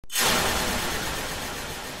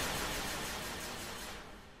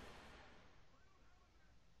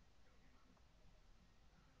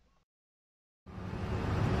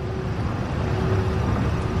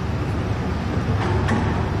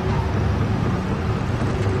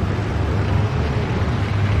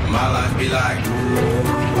My life be like, ooh,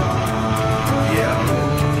 yeah.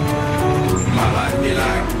 My life be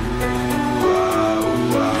like,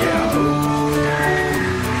 ooh, yeah.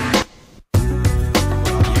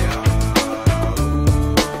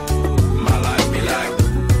 My life be like,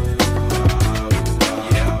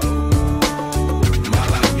 yeah. My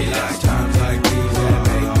life be like times like these that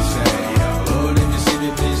make me say, Lord, if you see me,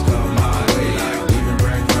 please come my way. Like leaving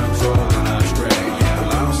breadcrumbs rolling astray. Yeah,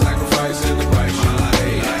 I don't sacrifice in the price you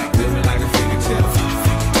pay. Like living like a fingertip.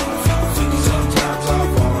 Sometimes I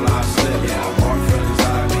fall, I slip. Yeah, I walk from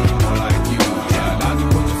inside me more like you. Yeah, I can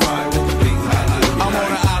put the fire with the things I do. I'm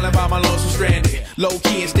on an island by my lonesome stranded. Low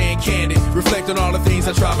key and staying candid. Reflect on all the things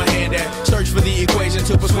I try my hand at. Search for the equation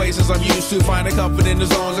to persuasions I'm used to. Finding comfort in the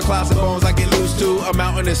zones of clouds and bones I get loose to. A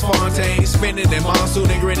mountain is Fontaine. Spinning in monsoon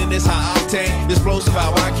and grinning this high octane. Explosive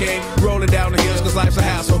how I came. Rolling down the hills cause life's a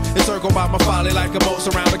hassle. Encircled by my folly like a moat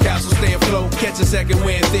surround the castle. Stay afloat. Catch a second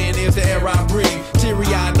wind. Thin is the air I breathe.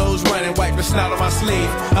 Teary-eyed nose running. Wipe the snot on my sleeve.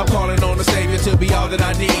 I'm calling on the Savior to be all that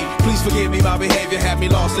I need. Please forgive me my behavior. Had me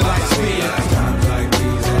lost in light speed.